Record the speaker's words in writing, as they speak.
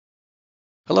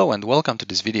Hello and welcome to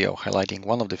this video highlighting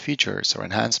one of the features or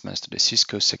enhancements to the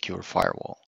Cisco Secure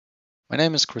Firewall. My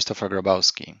name is Christopher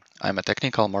Grabowski. I'm a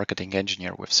technical marketing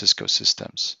engineer with Cisco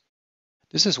Systems.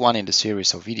 This is one in the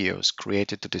series of videos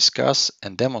created to discuss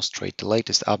and demonstrate the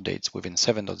latest updates within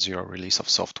 7.0 release of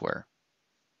software.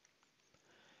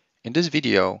 In this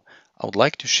video, I would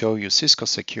like to show you Cisco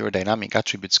Secure Dynamic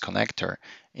Attributes Connector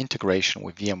integration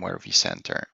with VMware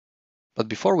vCenter. But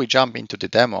before we jump into the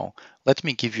demo, let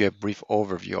me give you a brief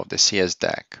overview of the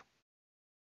CSDAC.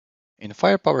 In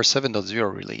Firepower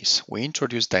 7.0 release, we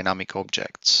introduced dynamic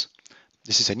objects.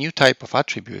 This is a new type of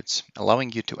attributes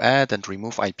allowing you to add and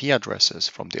remove IP addresses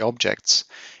from the objects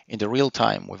in the real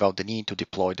time without the need to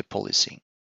deploy the policy.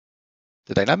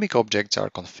 The dynamic objects are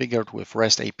configured with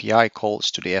REST API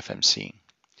calls to the FMC.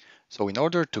 So in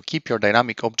order to keep your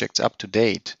dynamic objects up to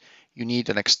date, you need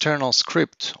an external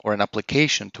script or an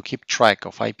application to keep track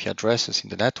of IP addresses in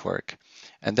the network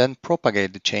and then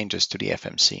propagate the changes to the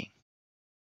FMC.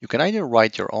 You can either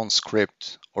write your own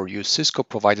script or use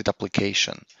Cisco-provided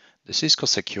application, the Cisco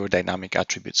Secure Dynamic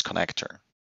Attributes Connector.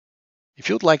 If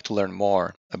you'd like to learn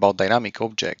more about dynamic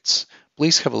objects,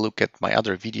 please have a look at my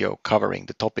other video covering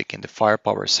the topic in the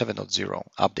Firepower 7.0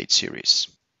 update series.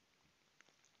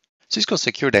 Cisco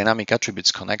Secure Dynamic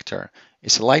Attributes Connector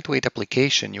is a lightweight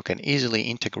application you can easily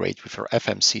integrate with your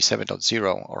FMC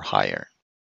 7.0 or higher.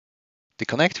 The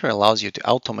connector allows you to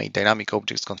automate dynamic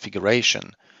objects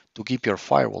configuration to keep your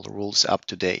firewall rules up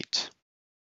to date.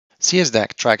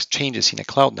 CSDAC tracks changes in a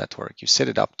cloud network you set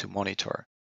it up to monitor.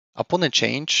 Upon a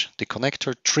change, the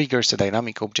connector triggers a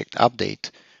dynamic object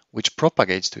update, which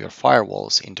propagates to your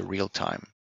firewalls in the real time.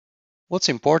 What's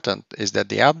important is that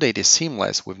the update is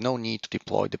seamless with no need to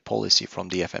deploy the policy from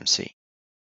the FMC.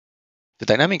 The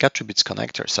Dynamic Attributes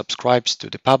Connector subscribes to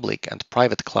the public and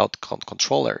private cloud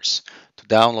controllers to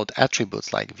download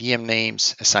attributes like VM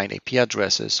names, assigned IP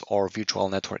addresses, or virtual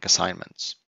network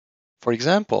assignments. For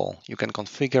example, you can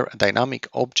configure a dynamic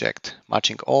object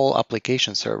matching all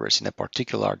application servers in a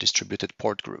particular distributed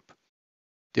port group.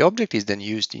 The object is then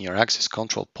used in your access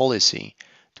control policy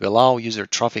to allow user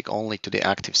traffic only to the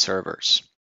active servers.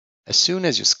 As soon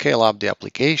as you scale up the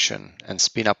application and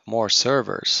spin up more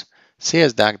servers,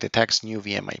 CSDAC detects new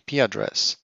VM IP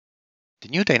address. The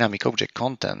new dynamic object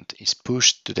content is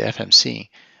pushed to the FMC,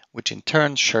 which in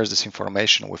turn shares this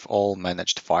information with all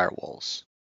managed firewalls.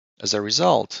 As a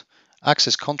result,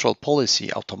 access control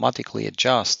policy automatically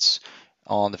adjusts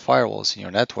on the firewalls in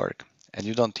your network, and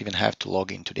you don't even have to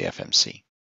log into the FMC.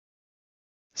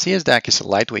 CSDAC is a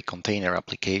lightweight container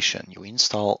application you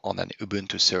install on an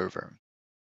Ubuntu server.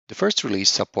 The first release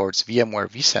supports VMware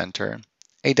vCenter,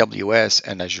 AWS,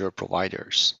 and Azure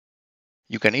providers.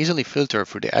 You can easily filter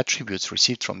through the attributes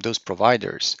received from those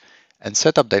providers and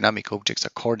set up dynamic objects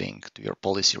according to your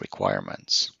policy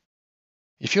requirements.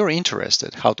 If you're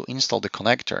interested how to install the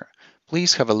connector,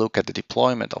 please have a look at the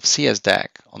deployment of CSDAC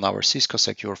on our Cisco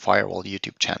Secure Firewall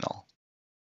YouTube channel.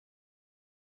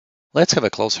 Let's have a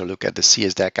closer look at the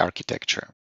CSDAC architecture.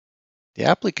 The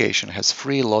application has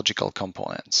three logical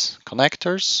components: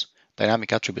 connectors,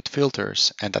 dynamic attribute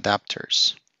filters, and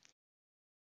adapters.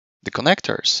 The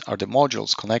connectors are the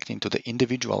modules connecting to the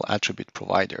individual attribute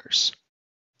providers.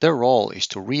 Their role is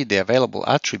to read the available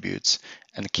attributes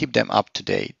and keep them up to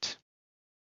date.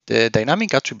 The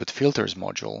dynamic attribute filters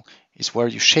module is where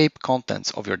you shape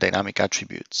contents of your dynamic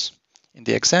attributes. In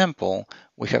the example,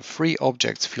 we have three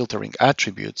objects filtering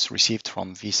attributes received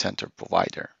from vCenter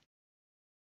provider.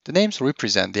 The names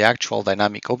represent the actual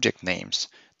dynamic object names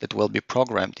that will be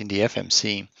programmed in the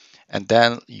FMC and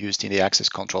then used in the access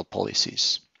control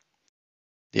policies.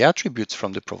 The attributes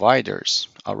from the providers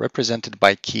are represented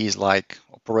by keys like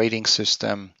operating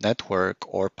system,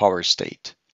 network, or power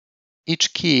state.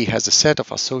 Each key has a set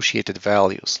of associated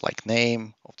values like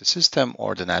name of the system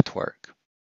or the network.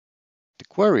 The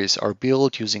queries are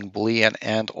built using Boolean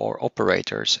and/or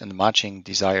operators and matching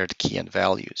desired key and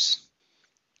values.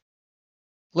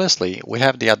 Lastly, we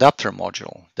have the adapter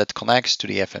module that connects to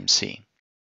the FMC.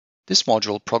 This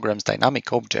module programs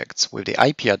dynamic objects with the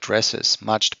IP addresses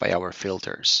matched by our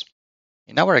filters.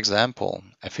 In our example,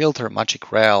 a filter matching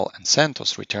rel and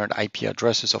CentOS returned IP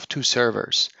addresses of two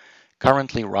servers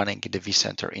currently running in the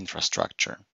vCenter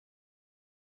infrastructure.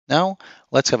 Now,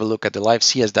 let's have a look at the live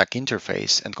CSDAC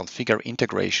interface and configure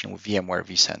integration with VMware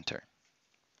vCenter.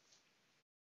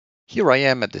 Here I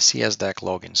am at the CSDAC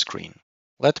login screen.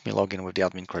 Let me log in with the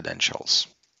admin credentials.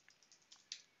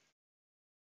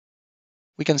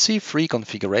 We can see three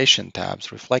configuration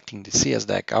tabs reflecting the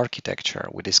CSDAC architecture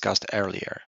we discussed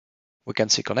earlier. We can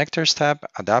see Connectors tab,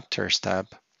 Adapters tab,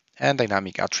 and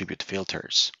Dynamic Attribute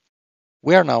Filters.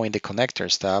 We are now in the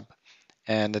Connectors tab,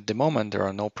 and at the moment there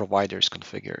are no providers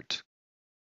configured.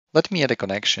 Let me add a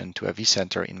connection to a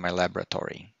vCenter in my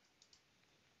laboratory.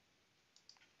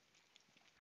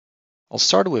 I'll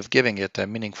start with giving it a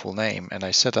meaningful name, and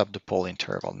I set up the poll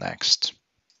interval next.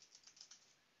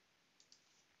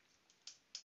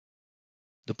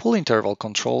 The poll interval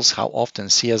controls how often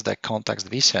CSDAC contacts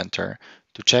vCenter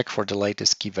to check for the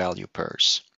latest key value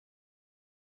pairs.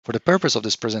 For the purpose of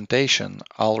this presentation,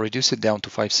 I'll reduce it down to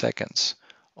 5 seconds,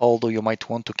 although you might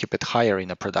want to keep it higher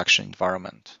in a production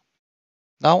environment.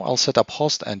 Now I'll set up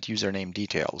host and username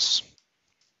details.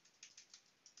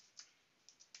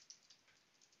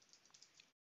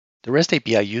 The REST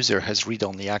API user has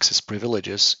read-only access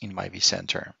privileges in my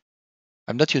vCenter.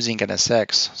 I'm not using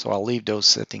NSX, so I'll leave those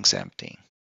settings empty.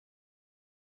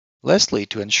 Lastly,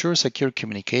 to ensure secure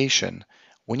communication,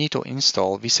 we need to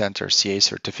install vCenter CA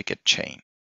certificate chain.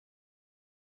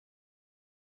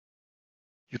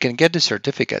 You can get the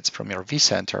certificates from your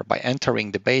vCenter by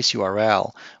entering the base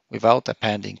URL without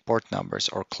appending port numbers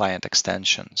or client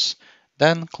extensions.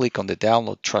 Then click on the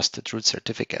Download Trusted Root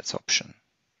Certificates option.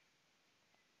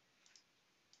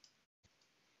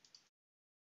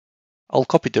 I'll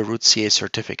copy the root CA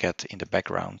certificate in the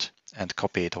background and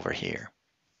copy it over here.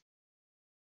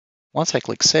 Once I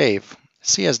click Save,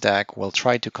 CSDAC will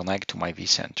try to connect to my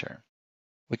vCenter.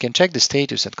 We can check the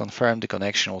status and confirm the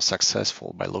connection was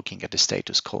successful by looking at the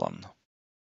status column.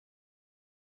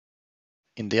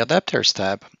 In the Adapters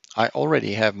tab, I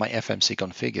already have my FMC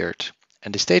configured,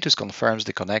 and the status confirms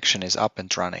the connection is up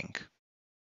and running.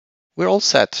 We're all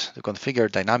set to configure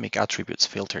dynamic attributes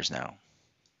filters now.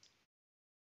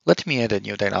 Let me add a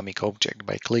new dynamic object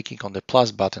by clicking on the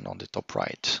plus button on the top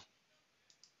right.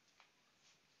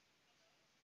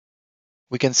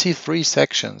 We can see 3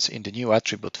 sections in the new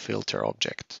attribute filter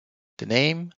object: the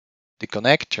name, the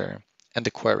connector, and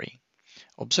the query.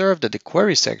 Observe that the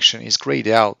query section is grayed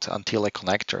out until a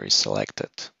connector is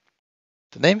selected.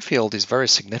 The name field is very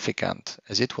significant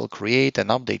as it will create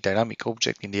and update dynamic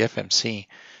object in the FMC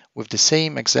with the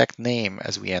same exact name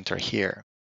as we enter here.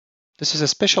 This is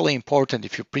especially important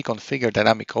if you pre-configure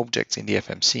dynamic objects in the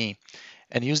FMC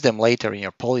and use them later in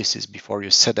your policies before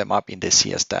you set them up in the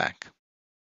CSDAC.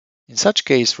 In such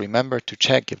case, remember to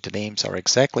check if the names are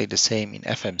exactly the same in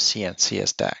FMC and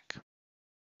CSDAC.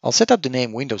 I'll set up the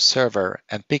name Windows Server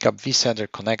and pick up vCenter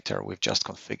connector we've just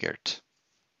configured.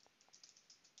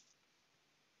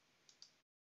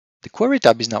 The Query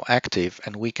tab is now active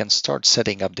and we can start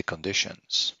setting up the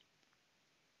conditions.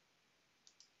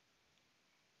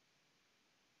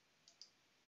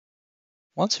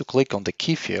 Once you click on the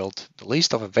key field, the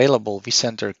list of available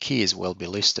vCenter keys will be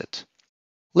listed.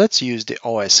 Let's use the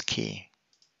OS key.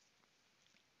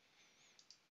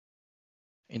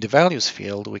 In the Values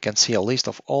field, we can see a list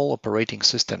of all operating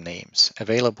system names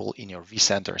available in your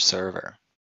vCenter server.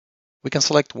 We can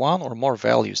select one or more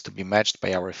values to be matched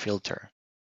by our filter.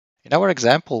 In our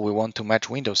example, we want to match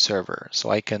Windows Server, so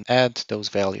I can add those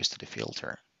values to the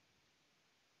filter.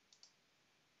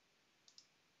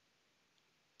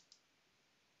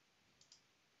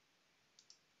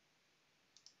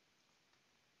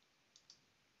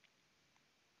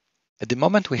 At the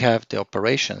moment we have the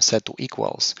operation set to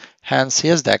equals, hence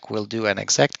CSDAC will do an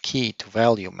exact key to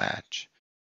value match.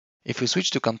 If we switch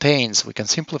to contains, we can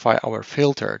simplify our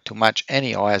filter to match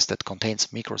any OS that contains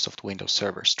Microsoft Windows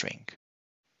Server string.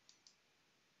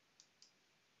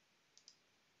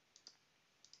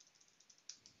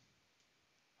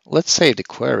 Let's save the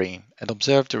query and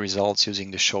observe the results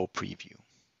using the show preview.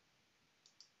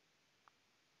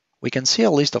 We can see a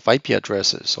list of IP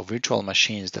addresses of virtual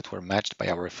machines that were matched by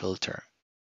our filter.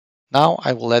 Now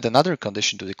I will add another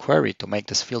condition to the query to make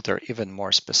this filter even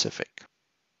more specific.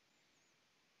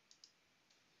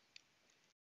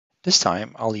 This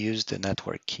time I'll use the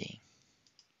network key.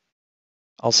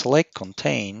 I'll select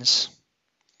contains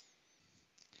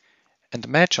and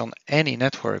match on any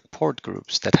network port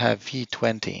groups that have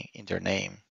V20 in their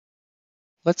name.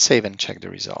 Let's save and check the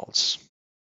results.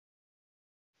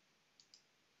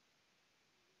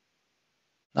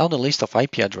 Now the list of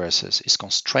IP addresses is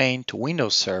constrained to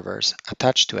Windows servers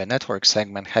attached to a network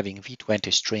segment having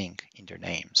V20 string in their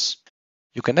names.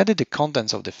 You can edit the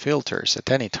contents of the filters at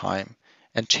any time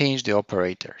and change the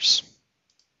operators.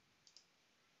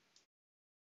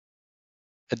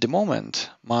 At the moment,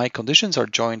 my conditions are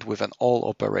joined with an OR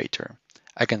operator.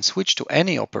 I can switch to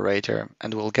any operator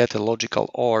and will get a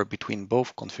logical OR between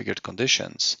both configured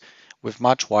conditions with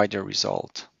much wider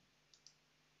result.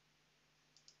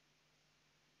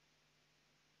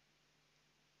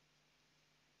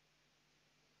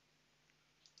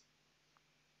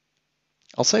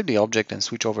 I'll save the object and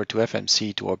switch over to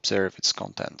FMC to observe its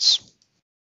contents.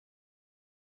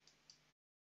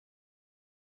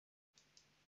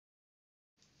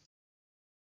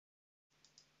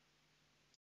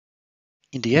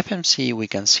 In the FMC, we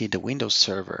can see the Windows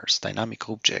Server's dynamic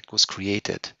object was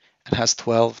created and has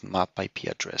 12 map IP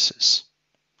addresses.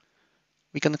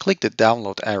 We can click the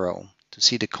download arrow to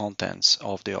see the contents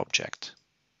of the object.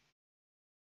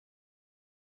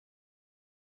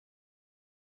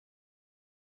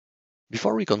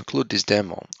 Before we conclude this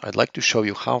demo, I'd like to show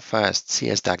you how fast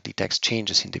CSDAC detects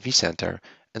changes in the vCenter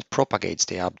and propagates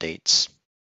the updates.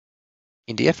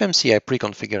 In the FMC, I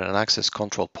pre-configured an access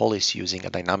control policy using a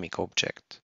dynamic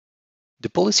object. The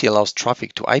policy allows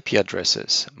traffic to IP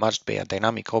addresses matched by a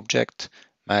dynamic object,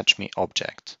 match me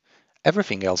object.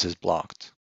 Everything else is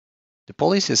blocked. The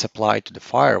policy is applied to the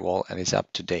firewall and is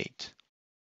up to date.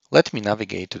 Let me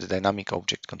navigate to the dynamic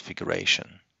object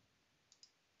configuration.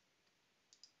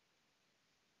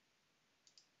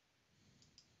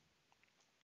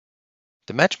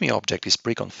 The match me object is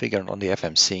pre-configured on the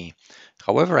FMC.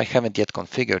 However, I haven't yet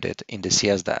configured it in the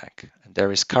CSDAC, and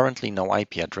there is currently no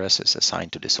IP addresses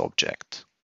assigned to this object.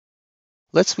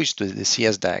 Let's switch to the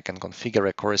CSDAC and configure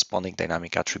a corresponding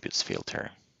dynamic attributes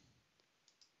filter.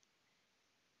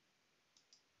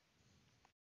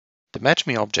 The match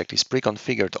me object is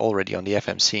pre-configured already on the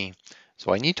FMC,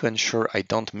 so I need to ensure I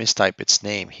don't mistype its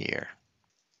name here.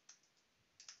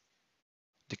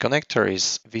 The connector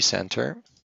is vCenter,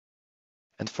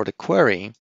 and for the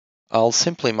query, I'll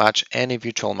simply match any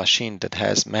virtual machine that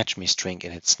has match me string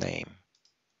in its name.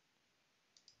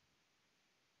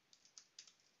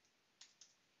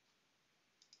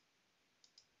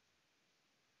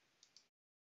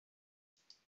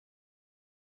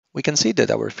 We can see that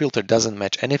our filter doesn't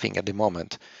match anything at the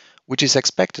moment, which is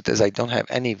expected as I don't have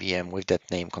any VM with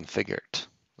that name configured.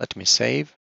 Let me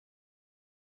save.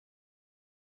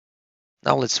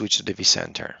 Now let's switch to the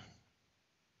vCenter.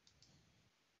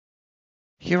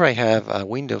 Here I have a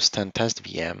Windows 10 test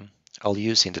VM I'll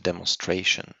use in the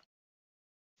demonstration.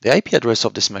 The IP address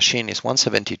of this machine is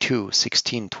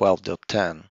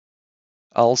 172.16.12.10.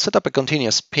 I'll set up a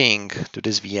continuous ping to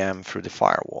this VM through the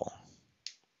firewall.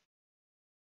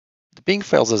 The ping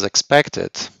fails as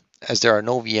expected, as there are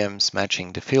no VMs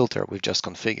matching the filter we've just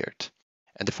configured,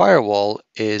 and the firewall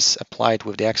is applied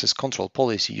with the access control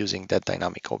policy using that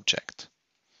dynamic object.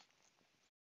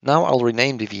 Now I'll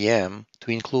rename the VM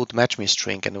to include match me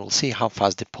string, and we'll see how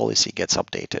fast the policy gets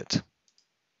updated.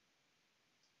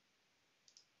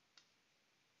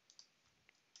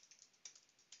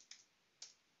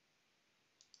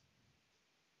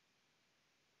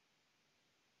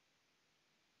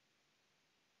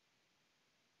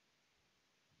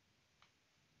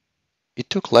 It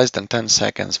took less than 10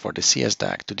 seconds for the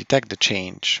CSDAC to detect the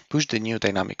change, push the new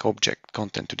dynamic object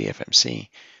content to the FMC,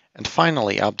 and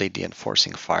finally update the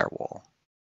enforcing firewall.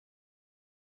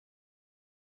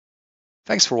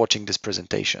 Thanks for watching this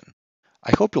presentation.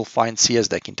 I hope you'll find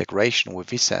CSDAC integration with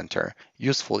vCenter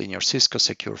useful in your Cisco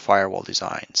secure firewall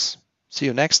designs. See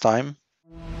you next time.